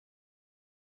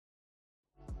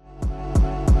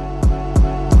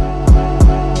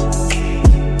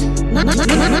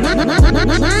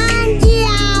Manji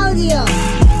Audio.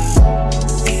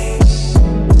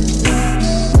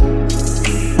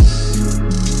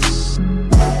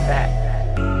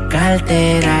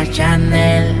 Cartera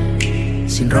Chanel,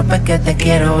 sin ropa es que te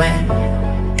quiero ver.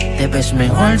 Te ves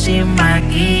mejor sin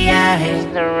maquillaje.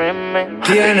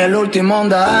 Tiene el último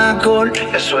onda alcohol,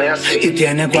 eso es así. Y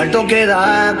tiene cuarto que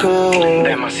da asco.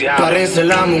 Demasiado. Parece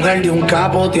la mujer de un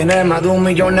capo. Tiene más de 1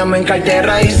 millón en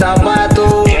cartera y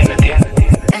zapatos.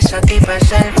 Esa tipa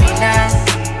es el final.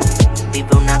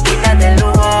 Vive una vida de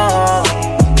lujo.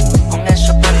 Con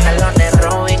esos pantalones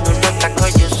Robin, unos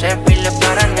tacos Giuseppe y le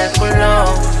paran el culo.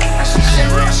 Así se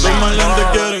ve. Los maleantes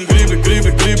quieren gribe,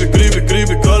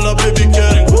 con la baby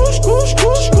quieren kush. Los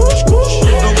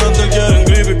cantantes quieren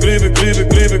gribe,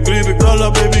 con la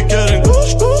baby quieren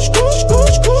kush.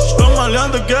 Los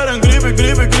maleantes quieren gribe,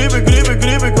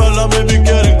 con la baby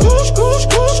quieren kush. Los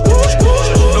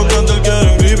cantantes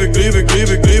quieren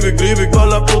gribe, con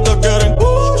la puta quieren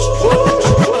kush.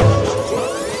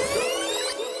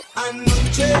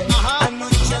 Anoche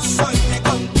soñé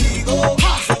contigo,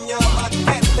 soñaba que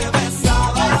te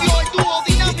besaba y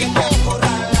que te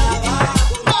acorralaba.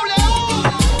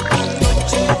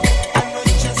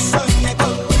 Anoche soñé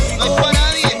contigo,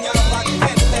 soñaba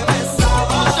que te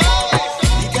besaba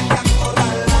y que te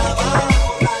acorralaba.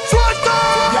 ¡Suelta!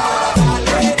 Y ahora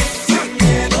dale, sin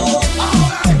miedo,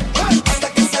 hasta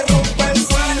que se rompe el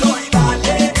suelo. Y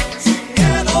dale, sin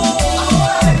miedo,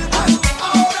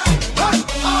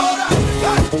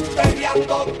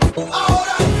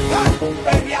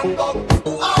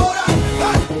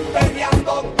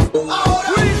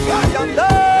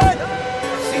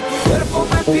 si tu cuerpo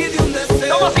me pide un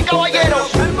deseo, damas y caballeros,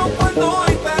 calmo cuando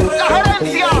hay perreo. la gerencia. Y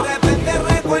de repente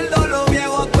recuerdo lo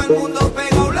viejo, todo el mundo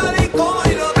pegado la disco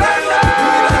y lo traigo.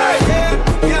 Mira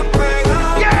bien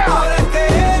pegado, ahora es que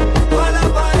es pa' la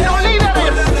pared. Los líderes.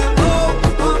 Ponle dembow,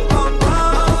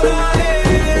 ahora es.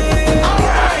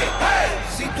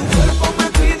 Si tu cuerpo me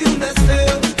pide un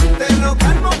deseo, te lo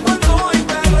calmo cuando hay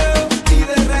perreo. Y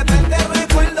de repente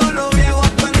recuerdo lo viejo,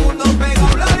 todo el mundo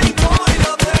pegado la disco y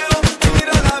lo traigo.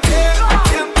 Mírala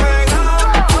bien pegado,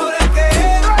 ahora es que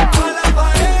es pa' la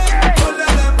pared. Ponle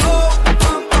dembow,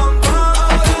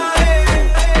 ahora es.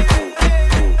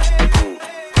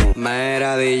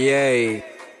 Mera DJ,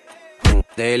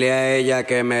 dile a ella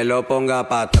que me lo ponga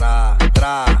pa' atrás.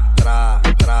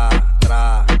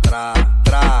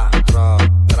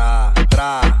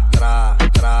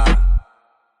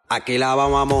 Aquí la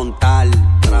vamos a montar.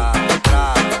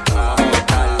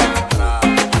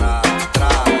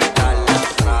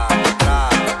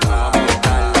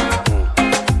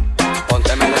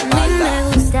 Pónteme la A mí espalda. me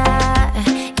gusta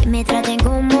que me traten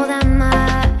como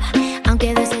dama,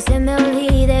 aunque a veces se me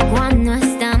olvide cuando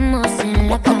estamos en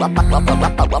la cama.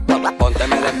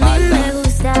 Pónteme la A mí espalda. me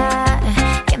gusta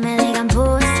que me digan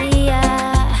poesía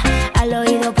al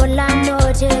oído por la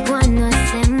noche cuando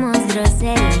hacemos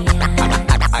grosería.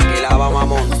 Aquí la vamos a Un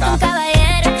montar.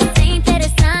 caballero que sea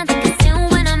interesante, que sea un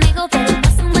buen amigo pero no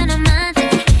es un buen amante,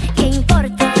 que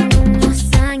importan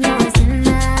unos años de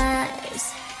más.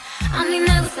 A mí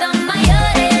me gustan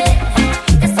mayores,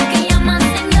 de esos que llaman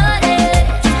señores,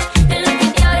 de los que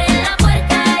te abren la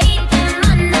puerta y te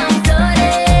mandan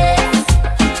flores.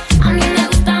 A mí me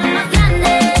gustan más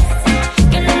grandes,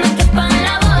 que no me quepan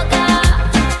la boca,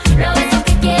 los besos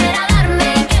que quiera darme,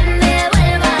 que me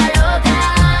vuelva loca.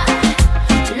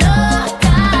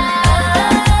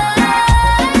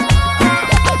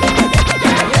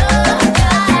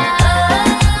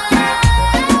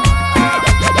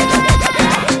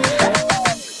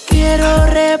 Quiero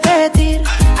repetir,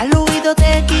 al oído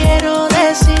te quiero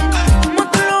decir, como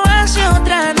tú lo haces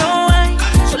otra no hay.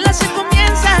 Sola se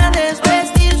comienza a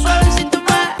desvestir, suavecito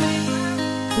más.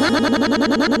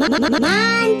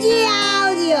 Manji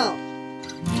Audio.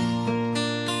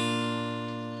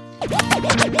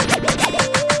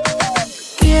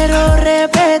 Quiero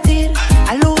repetir,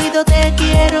 al oído te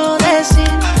quiero decir,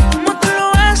 como tú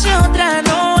lo haces otra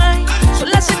no hay.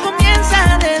 Sola se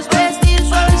comienza a desvestir,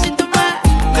 suavecito más.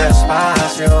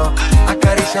 Despacio,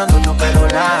 acariciando tu pelo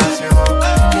lacio.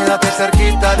 Quédate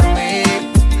cerquita de mí.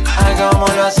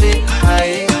 Hagámoslo así,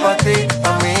 ahí pa' ti,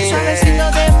 pa' mí. Suavecito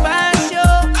despacio,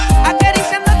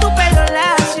 acariciando tu pelo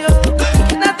lacio.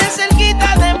 Quédate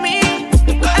cerquita de mí.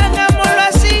 Hagámoslo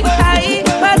así, ahí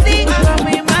pa' ti, pa'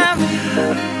 mi mami.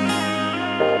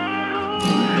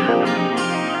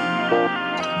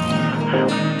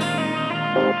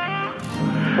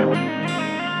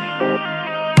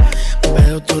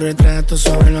 Veo tu retrato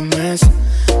sobre la mesa.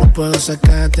 No puedo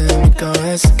sacarte de mi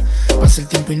cabeza. Pasa el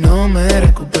tiempo y no me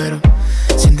recupero,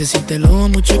 sin decirte lo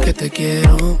mucho que te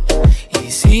quiero. Y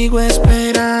Y sigo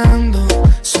esperando,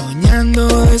 soñando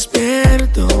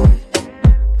despierto,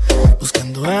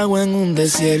 buscando agua en un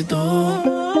desierto.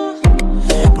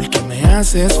 Porque me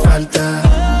haces falta,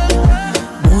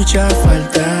 mucha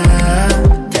falta.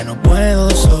 Ya no puedo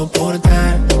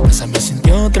soportar, pásame sin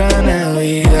ti otra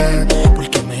Navidad.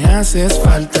 Porque me haces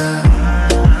falta,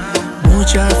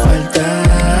 mucha falta.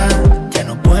 Ya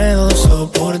no puedo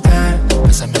soportar,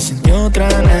 pásame sin ti otra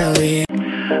Navidad.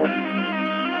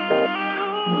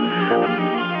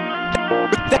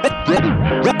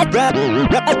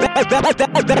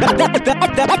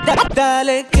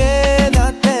 Dale,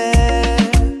 quédate.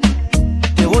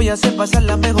 Te voy a hacer pasar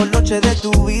la mejor noche de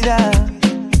tu vida.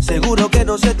 Seguro que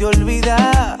no se te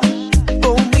olvida.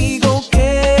 Conmigo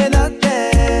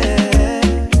quédate.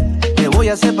 Te voy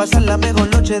a hacer pasar la mejor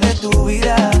noche de tu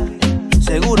vida.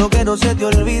 Seguro que no se te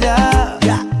olvida.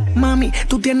 Yeah. Mami,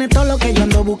 tú tienes todo lo que yo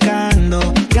ando buscando.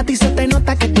 Y a ti se te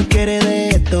nota que tú quieres de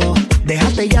esto.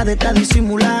 Déjate ya de estar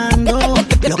disimulando.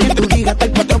 Lo que tú digas, estoy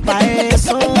puesto pa'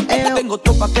 eso. Tengo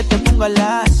todo pa' que te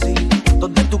ponga así.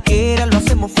 Donde tú quieras lo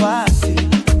hacemos fácil.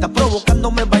 Estás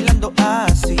provocándome bailando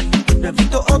así. No he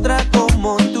visto otra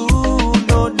como tú,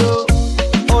 no,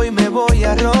 no. Hoy me voy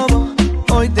a robo,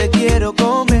 hoy te quiero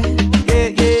comer, yeah,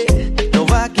 yeah. No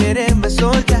va a quererme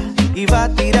soltar y va a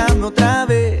tirarme otra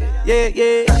vez, yeah,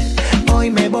 yeah. Hoy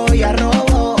me voy a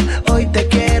robo, hoy te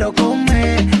quiero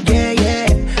comer, yeah, yeah.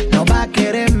 No va a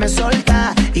quererme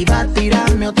soltar y va a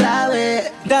tirarme otra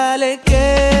vez. Dale,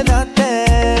 quédate.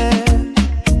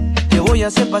 Te voy a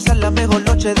hacer pasar la mejor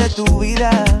noche de tu vida.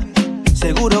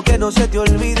 Seguro que no se te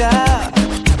olvida.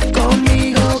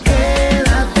 Conmigo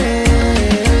quédate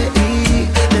y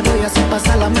te voy a hacer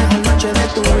pasar la mejor noche de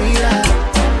tu vida.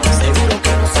 Seguro que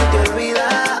no se te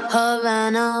olvida.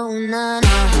 Havana, una,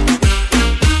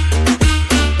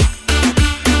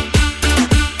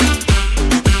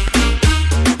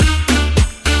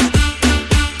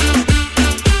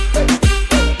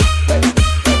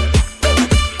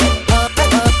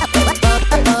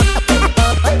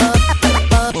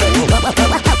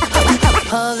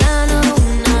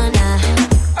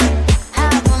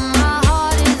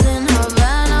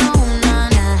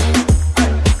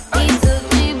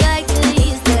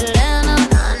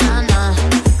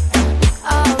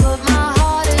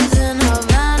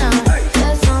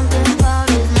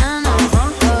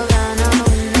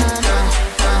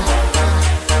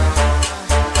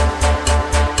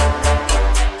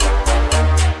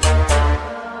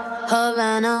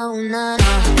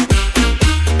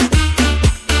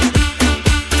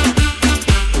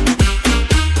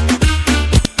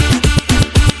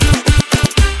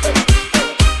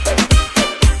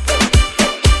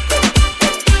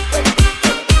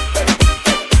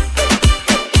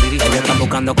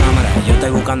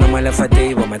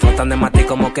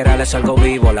 salgo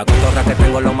vivo, la cotorra que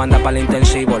tengo lo manda para el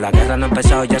intensivo. La guerra no ha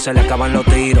empezado, ya se le acaban los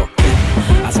tiros.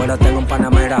 Afuera tengo un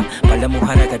Panamera, par de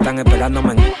mujeres que están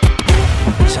esperándome.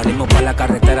 Salimos por la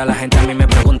carretera, la gente a mí me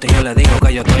pregunta y yo le digo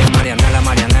que yo estoy en Marianela,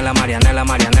 Marianela, Marianela,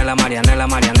 Marianela, Marianela,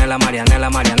 Marianela, Marianela,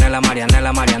 Marianela, Marianela,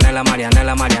 Marianela, Marianela,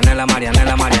 Marianela,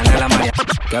 Marianela, Marianela, Marianela.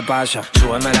 ¿Qué pasa?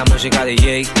 Súbeme la música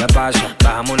DJ, ¿qué pasa?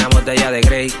 Bajamos una botella de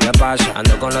Grey, ¿qué pasa?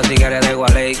 Ando con los tigres de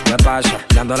Gualey, ¿qué pasa?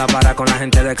 Dando la para con la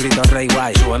gente de Cristo Rey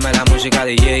Guay. Súbeme la música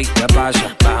DJ, ¿qué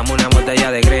pasa? Bajamos una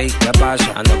botella de Grey, ¿qué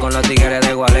pasa? Ando con los tigres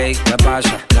de Gualey, ¿qué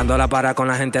pasa? Dando la para con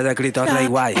la gente de Cristo Rey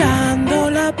Guay. Dando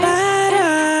la para.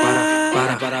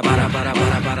 Para.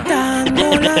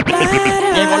 Dando la para.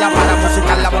 Llegó la para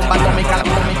musical, la bomba atómica, la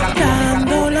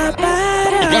Dando la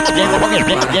para.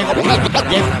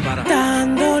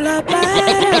 Dando la para.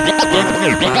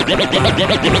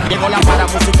 Llegó la para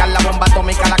musical, la bomba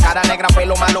atómica, la cara negra,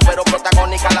 pelo malo pero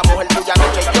protagónica. La mujer tuya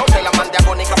noche yo te la mandé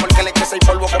agónica porque le eché 6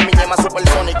 polvo con mi yema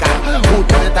supersónica.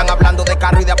 Ustedes están hablando de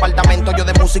carro y de apartamento, yo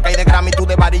de música y de Grammy, tú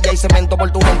de varilla y cemento.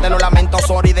 Por tu gente lo lamento,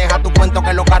 sorry, deja tu cuento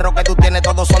que los carros que tú tienes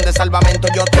todos son de salvamento.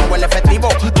 Yo tengo el efectivo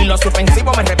y los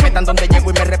ofensivos me respetan donde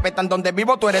llego y me respetan donde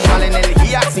vivo. Tú eres mala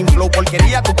energía, sin flow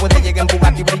porquería. Tú puedes llegar en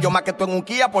Bugatti, brillo más que tú en un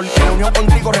Kia, porque la unión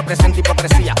contigo representa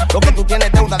hipocresía. Lo que tú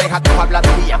tienes deuda, deja tu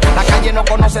habladuría. La calle no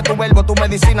conoce tu verbo, tu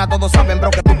medicina. Todos saben,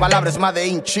 bro, que tu palabra es más de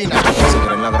in China. Se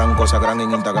creen la gran cosa, gran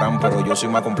en Instagram, pero yo soy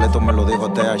más completo, me lo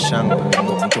dijo Tea Shan.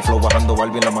 Tengo mucho flow bajando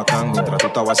Barbie en la Macán. Mientras tú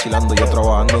estás vacilando, yo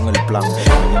trabajando en el plan.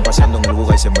 Me vienen paseando en el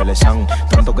Buga y se embelezan.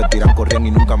 Tanto que tiran, corrían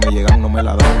y nunca me llegan, no me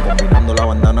la dan. Combinando la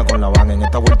bandana con la van. En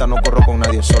esta vuelta no corro con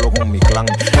nadie, solo con mi clan.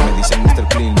 Me dicen Mr.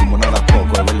 Clean, limonada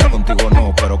poco. Es verdad, contigo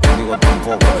no, pero conmigo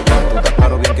tampoco. Tú estás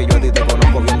claro bien que yo a ti te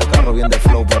conozco bien de carro, bien de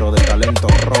flow, pero de talento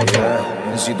roto.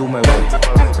 Si tú me ves,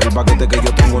 el paquete que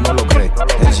yo tengo no lo crees.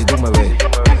 Si tú me ves,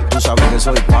 tú sabes que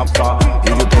soy papá y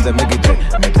de ustedes me quité.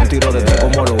 Meto un tiro de ti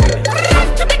como lo ves.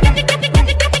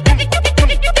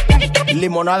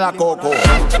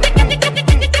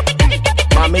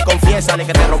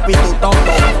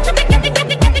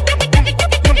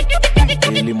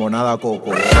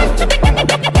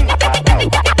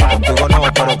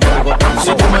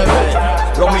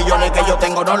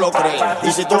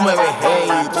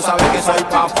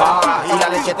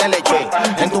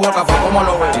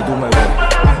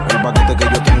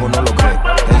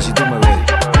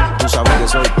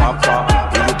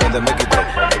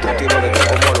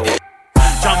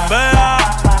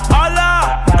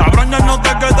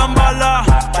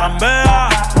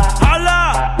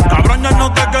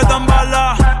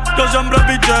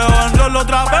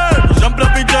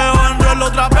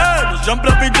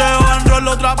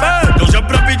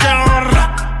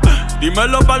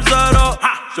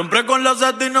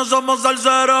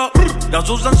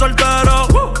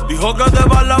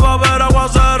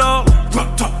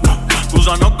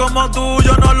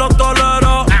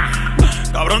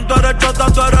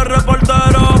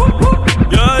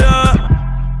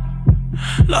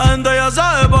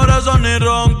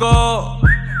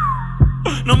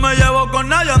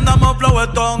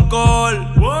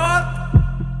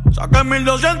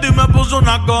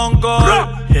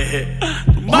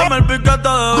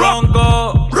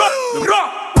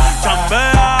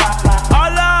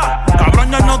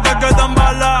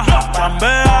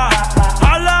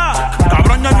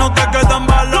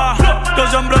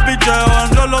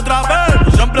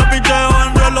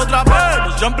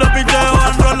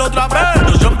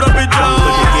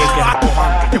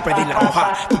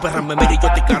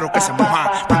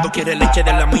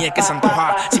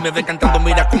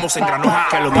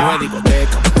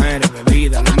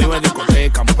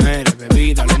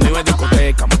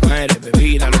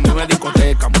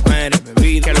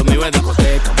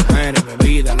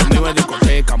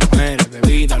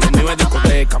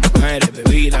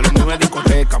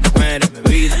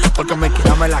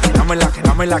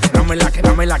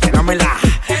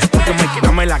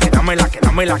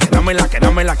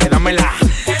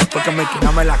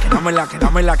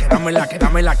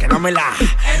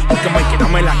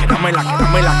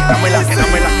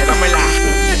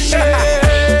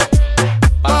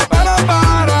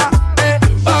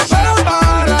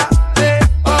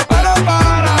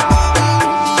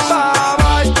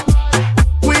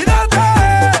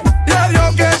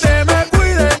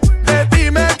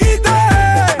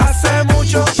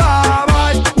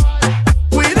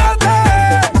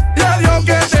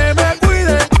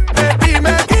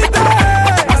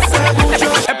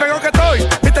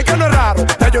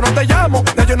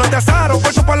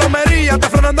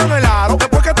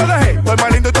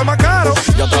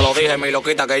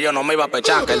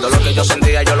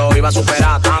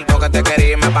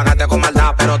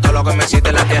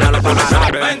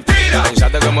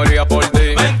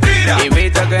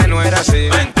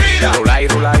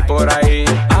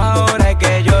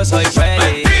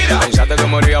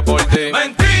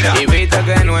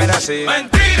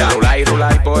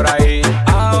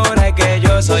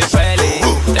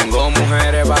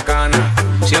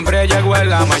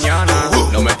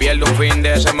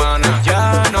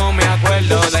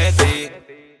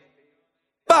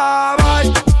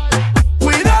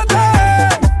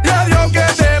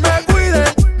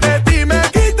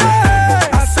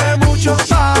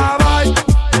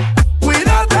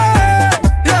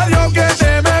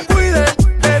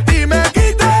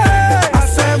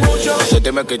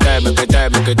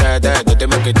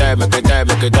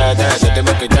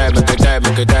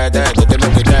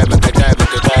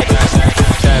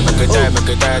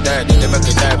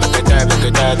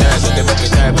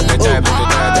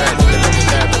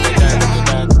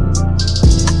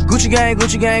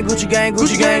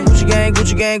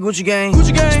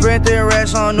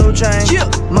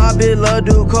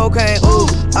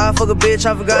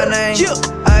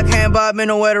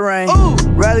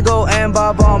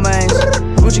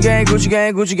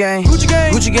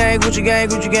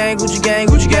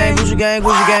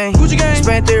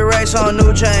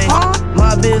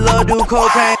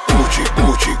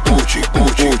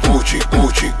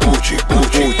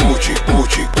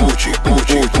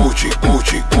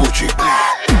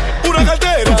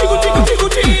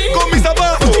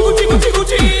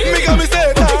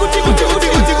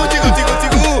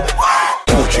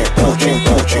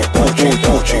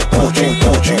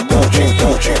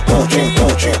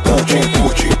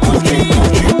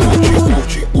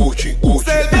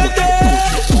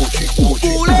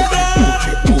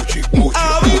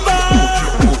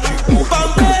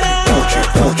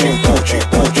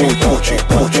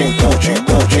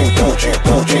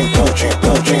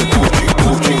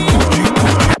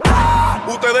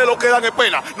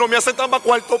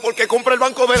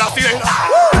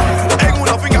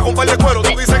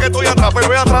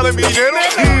 encima de mi dinero.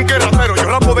 Qué rapero, yo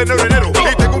rapo de enero.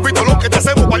 Y tengo un pistolón que te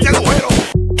hacemos para el agujero.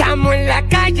 Estamos en la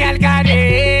calle al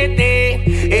garete.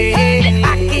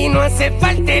 Aquí no hace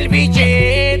falta el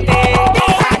billete.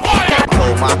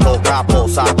 Tomato, capo,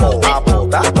 sapo, capo,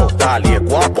 dato, tal y es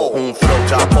guapo. Un flow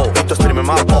chapo, esto es streamer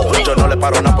mapo. Yo no le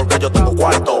paro nada porque yo tengo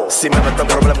cuarto. Si me meto en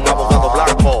problema un abogado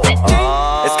blanco.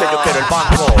 Es que yo quiero el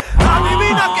banco.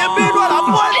 Adivina quién vino a la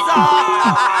fuerza.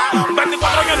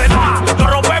 24 años de edad, lo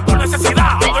robé por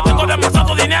necesidad. Porque tengo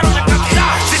demasiado dinero en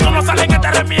cantidad. Si tú no sales en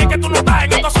este remix, es que tú no estás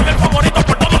en esto. Soy el favorito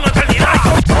por toda una eternidad.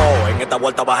 Oh, en esta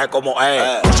vuelta bajé como él.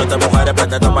 7 mujeres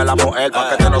prendiéndome la mujer. Pa'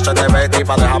 que te no se te ve,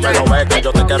 tipa, déjame lo ver. Que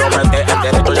yo te quiero meter el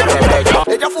derecho y el revés.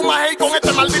 Ella fuma hate con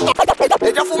este maldito.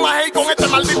 Ella fuma hate con este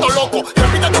maldito loco.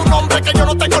 Repite tu nombre que yo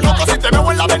no te conozco. Si te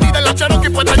veo en la avenida en la Cherokee,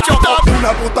 pues te choco.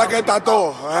 Una puta que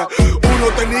tató, uno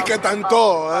tenía que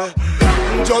tanto,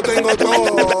 yo tengo todo,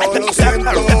 lo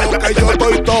siento, que yo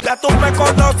estoy todo. Ya tú me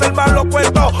conoces, el malo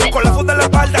cuento. Con la funda en la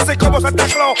espalda, así como se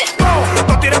tecló.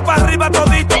 No tires para arriba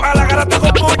todito. A la gara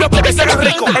tengo tuyo porque serás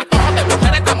rico. El cojo de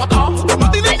mujeres como todo.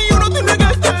 No tienes ni uno, tienes que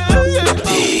ser.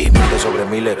 Miles sobre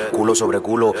miles, culo sobre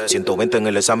culo. 120 en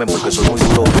el examen porque soy muy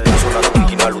duro. No soy nada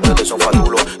original, ustedes son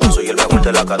fatulos. Yo soy el mejor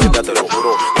de la academia, te lo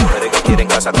juro. Mujeres que quieren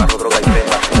casa, carro, droga y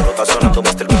prenda. Pero está sonando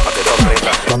Mr. Bean pa' que tú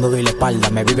aprendas. Cuando doy la espalda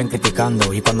me viven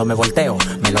criticando y cuando me volteo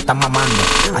me lo están mamando.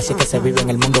 Así que se vive en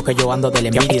el mundo que yo ando de la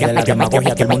envidia y de la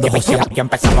demagogia que el mundo josea. Ya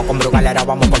empezamos con brugal, ahora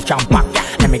vamos por champán.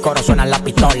 En mi coro suena la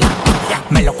pistola.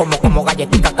 Me lo como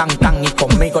galletica can can y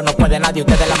conmigo no puede nadie,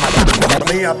 ustedes la matan.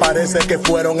 La mía parece que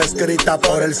fueron escritas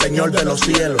por el Señor de los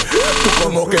cielos. Tú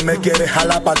como que me quieres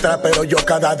jalar para atrás, pero yo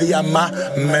cada día más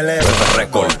me elevo.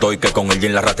 Recortó y que con el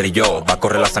gin la ratrilló. Va a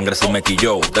correr la sangre si me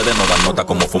quilló. Ustedes no dan nota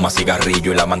como fuma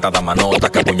cigarrillo y la mantada manota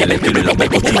que apuña el estilo y los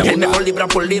cochinos. El mejor libra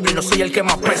por libra y no soy el que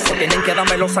más peso. Tienen que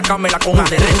dármelo, sacármela con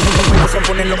aderezo. No se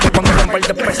ponen locos cuando romper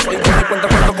de peso. Y por mi cuenta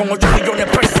cuento con 8 millones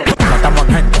de pesos. No estamos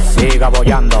en gente, siga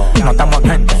bollando. No estamos en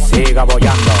gente, siga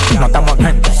bollando. No estamos en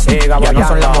gente, siga bollando. Ya no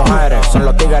son las mujeres, son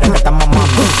los tigres que están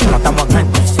mamando. No estamos en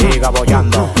gente, siga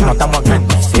bollando. No estamos en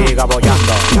gente, siga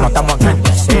bollando. No estamos en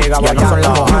gente, siga bollando. Ya no son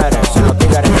las mujeres, son los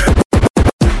tigres.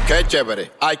 Qué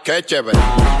chévere, ay qué chévere,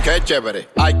 qué chévere,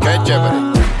 ay qué chévere,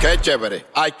 qué chévere,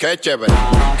 ay qué chévere,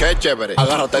 qué chévere.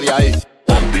 Agárrate de ahí.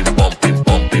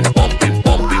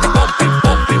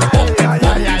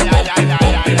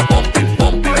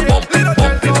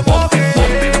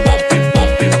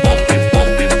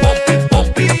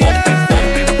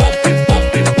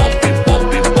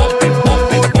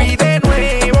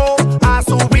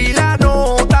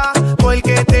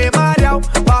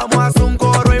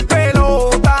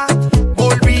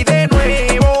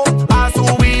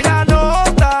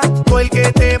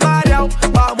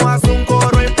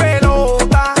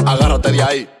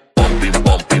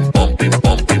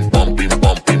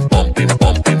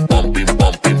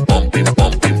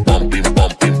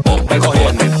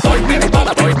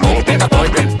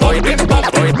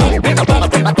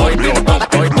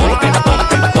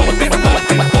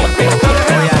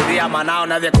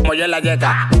 Nadie como yo en la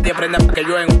yeca. Nadie prende pa' que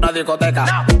yo en una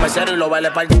discoteca. Mesero y lo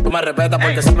baile pa' que tú me respetas.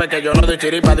 Porque sabe que yo no doy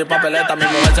chiripa, doy papeleta. Mi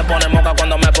mujer se pone moca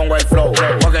cuando me pongo el flow.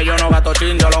 Porque yo no gasto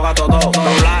chin, yo lo gasto todo.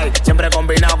 No like, siempre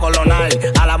combinado con los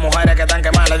night. A las mujeres que están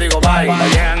quemadas les digo bye. No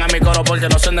llegan a mi coro porque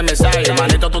no son de mi side.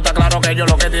 Manito, tú estás claro que yo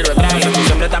lo que tiro es try.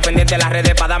 Siempre estás pendiente de las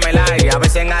redes pa' darme like. A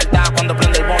veces en alta cuando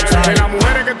prende el bonsai. De las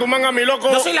mujeres que tuman a mi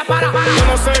loco. Yo soy la para. Yo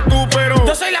no sé tú, pero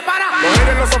yo soy la para.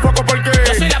 Mujeres los sofocos porque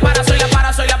yo soy la para, soy la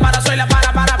para, soy la para, soy la para.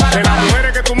 De las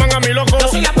mujeres que tuman a mi loco. Yo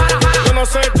soy la para. Yo no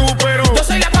sé tú, pero yo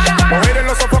soy la para. Mujeres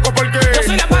los sofocos porque yo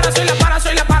soy la para, soy la para,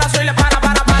 soy la para, soy la para.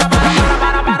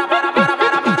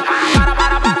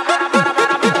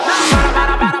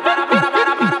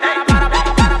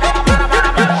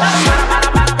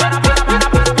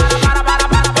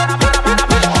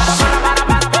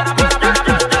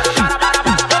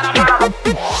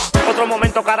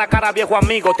 Cara a cara, viejo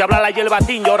amigo, te habla la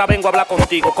Yelbatín y ahora vengo a hablar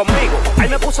contigo, conmigo. Ahí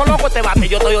me puso loco este bate,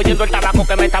 yo estoy oyendo el tabaco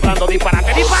que me está hablando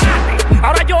disparate, disparate.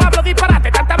 Ahora yo hablo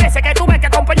disparate, tantas veces que tuve que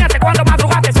acompañarte cuando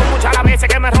madrugaste. Son muchas las veces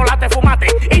que me rolaste, fumaste.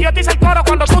 Y yo te hice el coro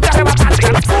cuando tú te arrebataste.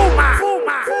 Fuma,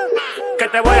 fuma, que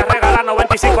te voy a regalar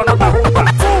 95 notas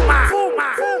juntas. Fuma,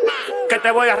 fuma, que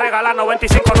te voy a regalar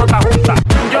 95 notas juntas.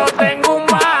 Yo tengo un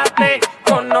bate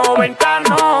con 90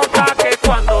 notas que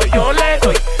cuando yo le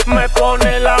doy me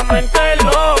pone la mente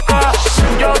loca.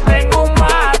 Yo tengo un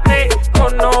mate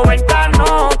con 90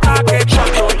 notas que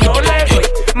cuando yo le doy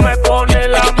me pone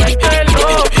la mente loca.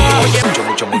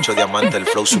 Mucho diamante, el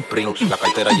flow supreme. La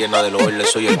cartera llena de los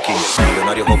soy el king.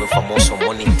 Millonario joven famoso,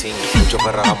 money team. Muchos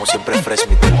perrajamos siempre fresh,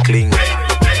 Mr. Clean.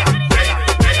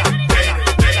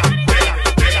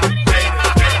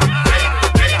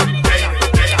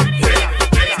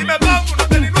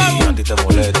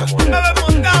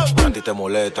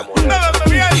 molesta.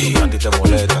 Y a ti te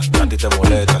molesta, a ti te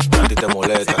molesta, a ti te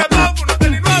molesta.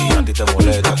 Y a ti te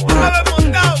molesta, a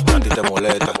ti te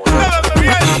molesta. Y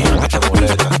a ti te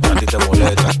molesta, a ti te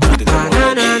molesta, a ti te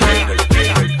molesta.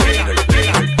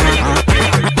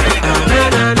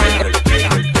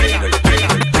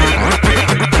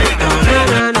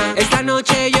 Esta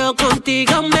noche yo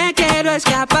contigo me quiero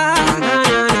escapar,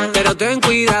 pero ten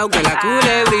cuidado que la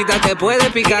culebrita te puede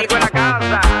picar.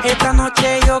 Esta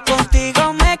noche yo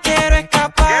contigo me quiero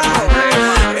escapar,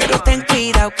 pero ten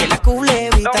cuidado que la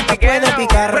culebrita te puede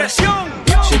picar.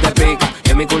 Si te pica,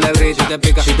 es mi culebrita, si te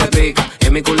pica, si te pica,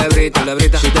 es mi culebrita,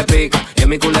 culebrita, si te pica, es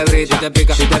mi culebrita, si te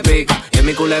pica, si te pica, es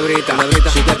mi culebrita,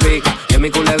 culebrita, si te pica, es mi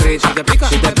culebrita, si te pica,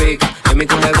 si te pica, es mi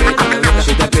culebrita, culebrita,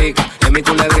 si te pica, es mi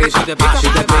culebrita, si te pica, si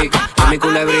te pica, es mi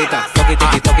culebrita. Toki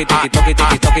tiki toki tiki toki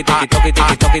tiki toki tiki toki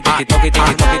tiki toki tiki toki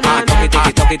tiki toki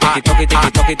tiki toki tiki toki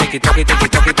tiki toki tiki toki tiki toki tiki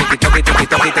toki tiki toki tiki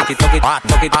toki toki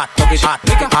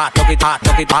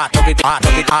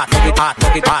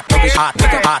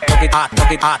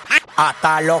toki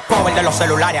hasta los covers de los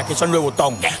celulares aquí son Louis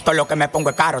Vuitton. Todo lo que me pongo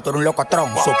es caro, tú eres un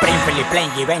locotrón. Supreme, Philip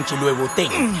Plain, Givenchy, Louis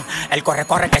Vuitton. El corre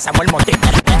que Samuel Motín.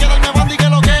 Quedarme bandi que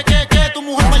lo que tu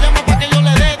mujer me llama pa' que yo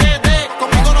le dé.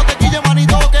 Conmigo no te quille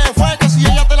manito, que fue que si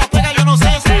ella te la pega yo no sé.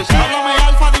 Háblame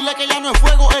alfa, dile que ya no es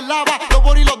fuego, es lava. Los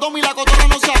boris, los domi, la cotorra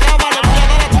no se acaba. Le voy a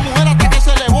dar a tu mujer hasta que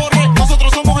se le borre.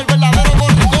 Nosotros somos el verdadero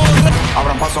corre.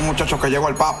 Abran paso muchachos que llegó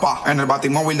el papa. En el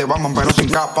batimóvil de Batman pero sin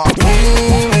capa.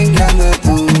 Me encanta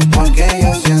tú, porque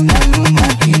yo siendo un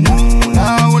maquinón.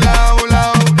 Lao, lao,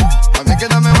 lao. Así que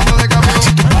dame bando de camión.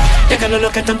 Déjalo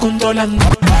lo que están controlando.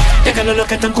 Déjalo lo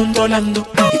que están controlando.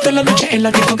 Y toda la noche en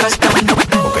la disco gastando.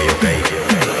 Ok.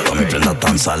 Con mi prenda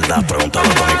tan salda, pregúntale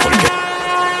a Tony por qué.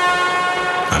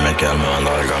 A mí quedarme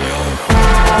banda del camión.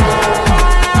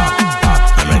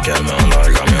 A mí quedarme banda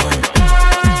del camión.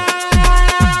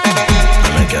 A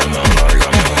mí quedarme banda del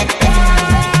camión.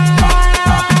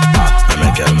 A mí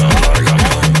quedarme banda del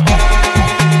camión.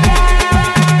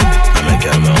 A mí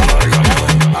quedarme banda del camión.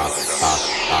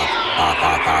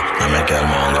 A mí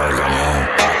quedarme banda del camión.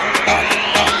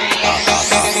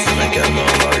 A mí quedarme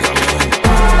banda del camión.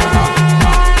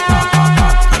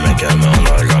 A mí quedarme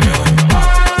banda del camión.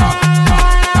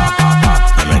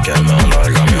 A mí quedarme banda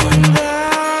del camión.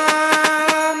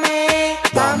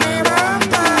 Dame bam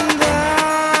bam,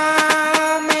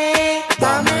 dame bam bam,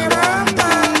 dame bam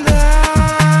bam.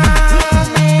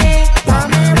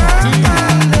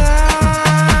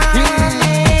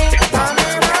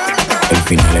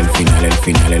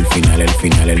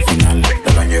 El final.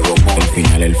 El año llegó Moti.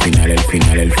 El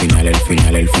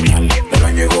final.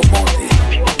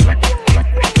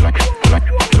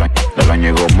 El año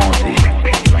llegó Moti.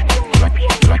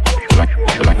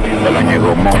 El año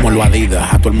llegó Moti. Como lo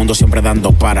Adidas, a todo el mundo siempre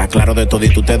dando para. Claro de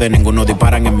todito ustedes, ninguno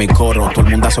disparan en mi coro. Todo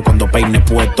el mundazo con dos peines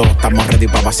puestos. Estamos ready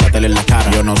para vaciártelo en la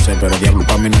cara. Yo no sé, pero diablo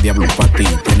pa' mí no es diablo pa' ti.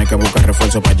 Tienes que buscar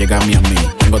refuerzo para llegar a mí.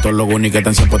 Tengo todos los unis que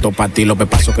están siempre puestos pa' ti. Los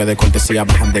pepazos que de cortesía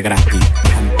bajan de gratis.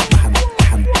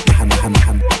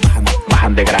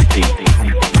 Bajan de gratis.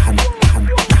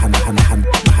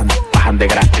 Bajan de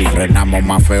gratis. Frenamos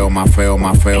más feo.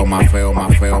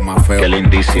 Qué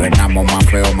lindísimo. Frenamos más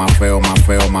feo.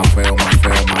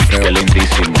 Qué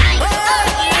lindísimo.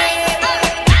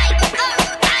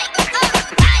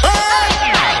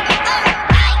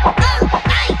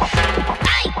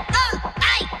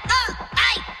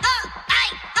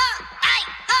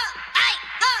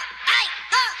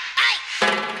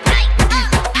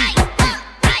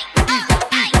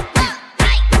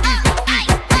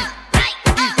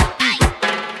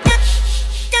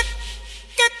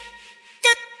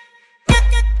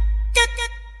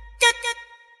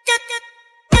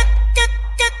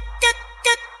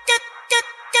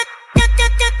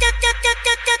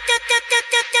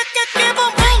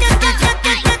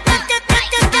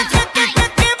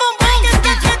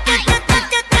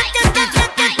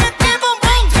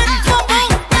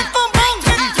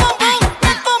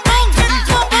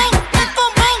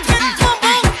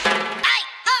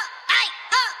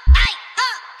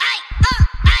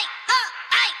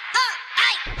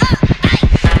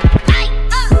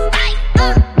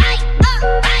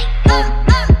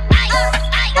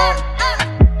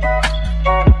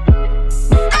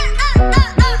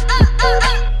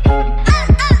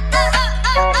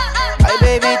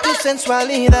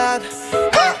 Sensualidad,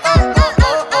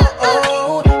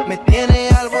 me tiene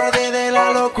al borde de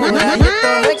la locura y esto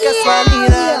no es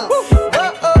casualidad.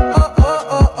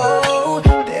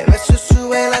 De beso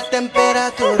sube la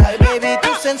temperatura, ay baby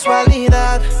tu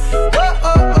sensualidad.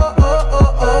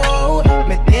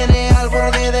 Me tiene al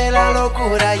borde de la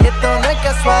locura y esto no es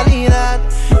casualidad.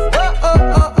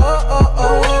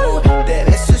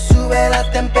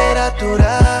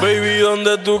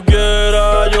 tú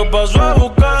quieras, yo paso a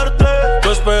buscarte.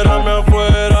 Tú espérame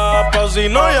afuera, pa' si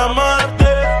no llamarte.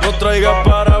 No traigas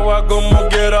paraguas como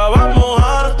quiera, va a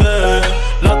mojarte.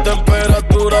 La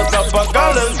temperatura está pa'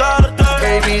 calentarte.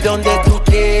 Baby, donde tú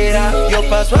quieras, yo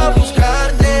paso a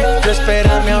buscarte. Tú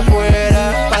espérame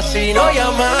afuera, pa' si no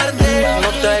llamarte. No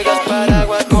traigas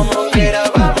paraguas como quiera,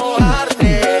 va a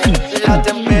mojarte. La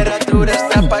temperatura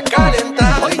está pa'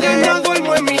 calentarte. Hoy yo no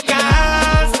duermo en mi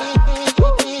casa,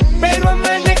 pero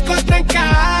amanezco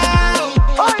trancado.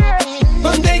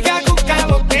 Donde ya busca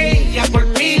botella por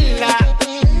pila,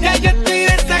 ya yo estoy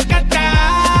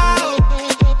desacatado.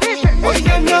 Hoy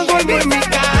yo no duermo en mi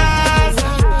casa,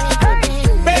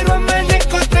 pero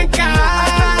amanezco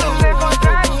trancado.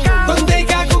 Donde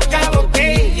ya busca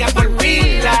botella por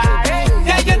pila,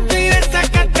 ya yo estoy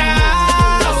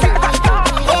desacatado.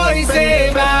 Hoy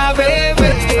se va a beber.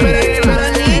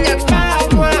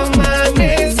 Vamos a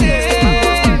amanecer.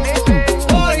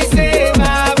 Hoy se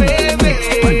va a beber.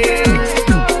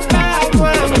 Vamos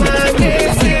a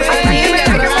amanecer.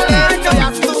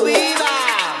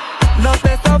 No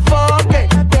te sofoques,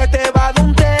 que te va a dar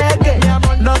un teque.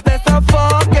 No te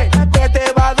sofoques, que te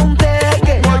va a dar un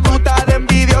teque. Por puta de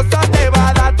envidiosa te va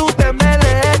a dar tu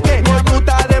temeleque. Por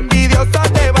puta de envidiosa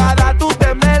te va a dar tu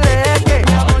temeleque.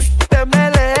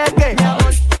 Temeleque,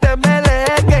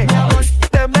 temeleque,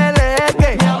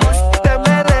 temeleque,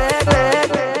 temeleque.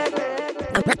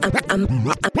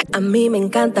 A mí me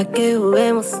encanta que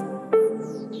juguemos.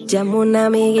 Llamo a una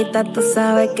amiguita, tú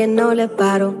sabes que no le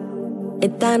paro.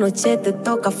 Esta noche te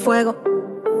toca fuego.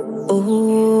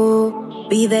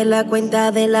 Pide la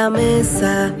cuenta de la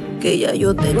mesa, que ya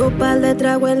yo tengo un par de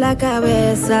tragos en la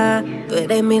cabeza. Tú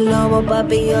eres mi lobo,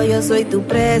 papi, yo soy tu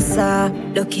presa.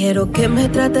 Yo quiero que me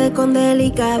trates con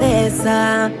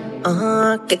delicadeza.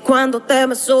 Que cuando te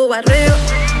me suba arriba,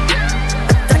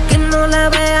 hasta que no la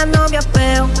vea no me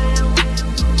apeo.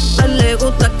 A él le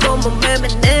gusta como me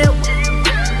meneo.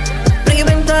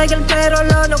 Priven Tiger pero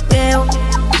lo noqueo.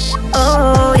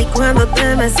 Y cuando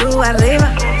te me suba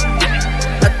arriba,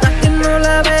 hasta que no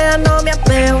la vea no me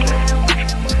apeo.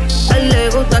 A él le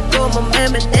gusta como me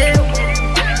meneo.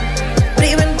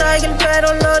 Priven Tiger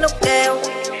pero lo noqueo.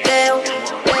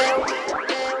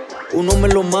 Uno me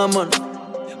lo maman,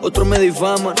 otros me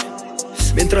difaman.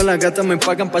 Mientras las gatas me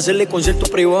pagan para hacerle conciertos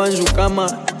privados en su cama.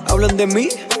 Hablan de mí,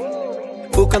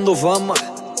 buscando fama.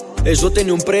 Eso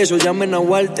tenía un precio, llamen a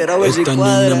Walter a ver si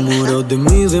cuadra. Están enamorados de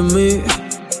mí.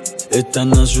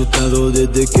 Están asustados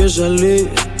desde que salí.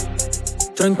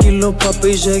 Tranquilo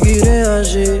papi, seguiré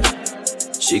así.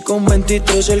 Si con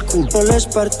 23 el culo les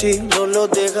partí, no los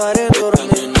dejaré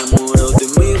dormir. Están enamorados de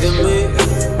mí.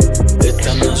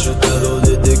 Están asustados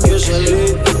desde que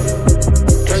salí.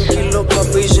 Tranquilo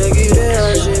papi, seguiré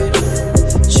así.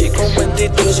 Si con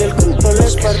 23 el culo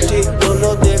les partí, no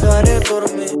los dejaré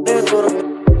dormir.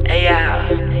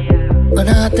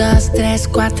 Uno, dos, tres,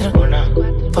 cuatro.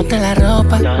 Ponte la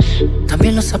ropa,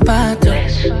 también los zapatos.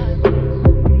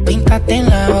 Píntate en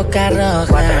la boca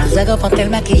roja. Luego ponte el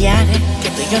maquillaje, que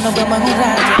tú y yo nos vamos a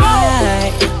mirar.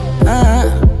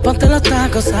 Ponte los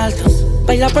tacos altos,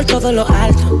 baila por todo lo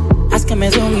alto. Haz que me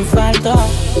dé un infarto.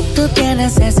 Tú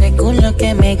tienes ese culo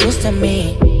que me gusta a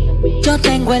mí. Yo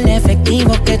tengo el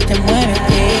efectivo que te mueve a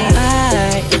ti.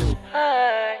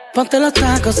 Ponte los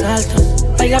tacos altos,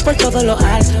 baila por todo lo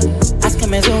alto. Haz que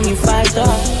me dé un infarto.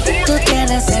 Tú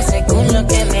tienes ese culo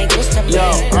que me gusta a mí.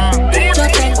 Yo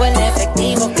tengo el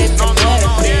efectivo que te mueve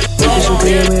a ti. Eso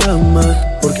que ella me ama,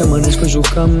 porque amanezco en su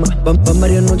cama. Van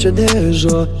varias noches de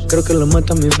eso, creo que lo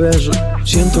mata mi beso.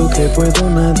 Siento que puedo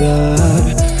nadar,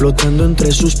 flotando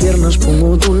entre sus piernas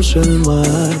pongo dulce el mar.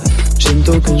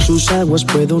 Siento que en sus aguas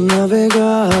puedo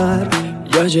navegar.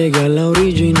 Ya llegué a la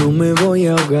orilla y no me voy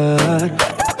a ahogar.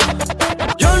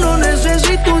 Yo no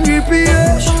necesito un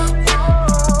GPS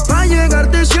para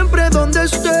llegarte siempre donde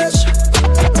estés.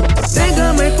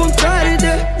 Déjame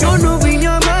contarte, yo no vine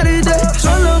a amarte,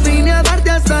 solo vine a darte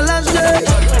hasta las 6.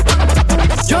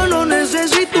 Yo no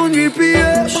necesito un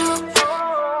GPS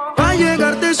para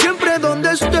llegarte siempre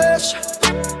donde estés.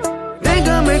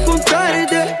 Déjame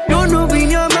contarte, yo no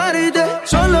vine a amarte,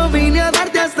 solo vine a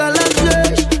darte hasta las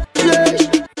 6.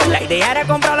 La idea era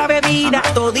comprar la bebida,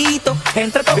 todito,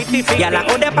 entre todos. Y a la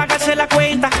hora de pagarse la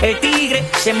cuenta, el tigre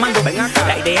se mandó.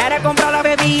 La idea era comprar la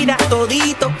bebida,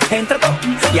 todito, entre todos.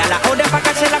 Y a la hora de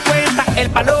pagarse la cuenta, el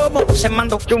palomo se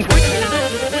mandó. Vamos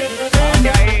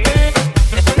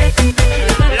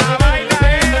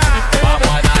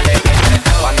a darle.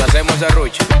 Cuando hacemos ese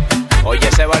ruch, oye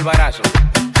ese barbarazo.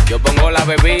 Yo pongo la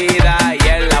bebida y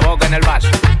él la boca en el vaso.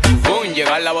 ¡Bum!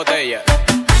 Llegar la botella,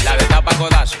 la destapa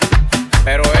codazo.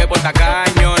 Pero es por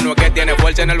tacaño, no es que tiene fuerza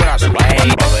moverse en el brazo.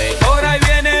 Ahora ahí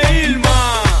viene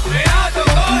Ilma. Beato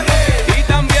corre. Y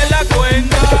también la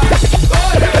cuenta.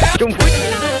 Corre.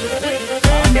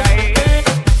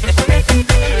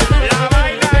 La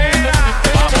bailadera.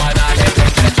 Vamos a darle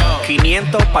entre todos.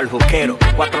 500 pa'l juquero,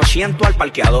 400 al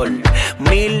parqueador,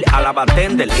 1000 a la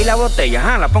bartender y la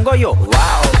botella, la pongo yo. Wow,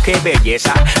 qué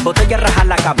belleza, botella raja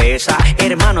la cabeza.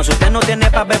 Hermano, si usted no tiene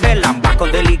pa' beber, va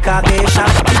con delicadeza.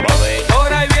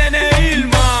 Ahora ahí viene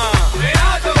Ilma.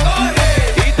 Beato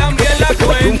corre. Y también la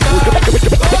cuenta.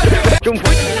 Corre.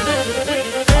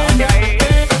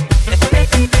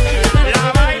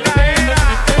 La bailadera.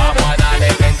 Vamos a darle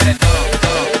entre todos.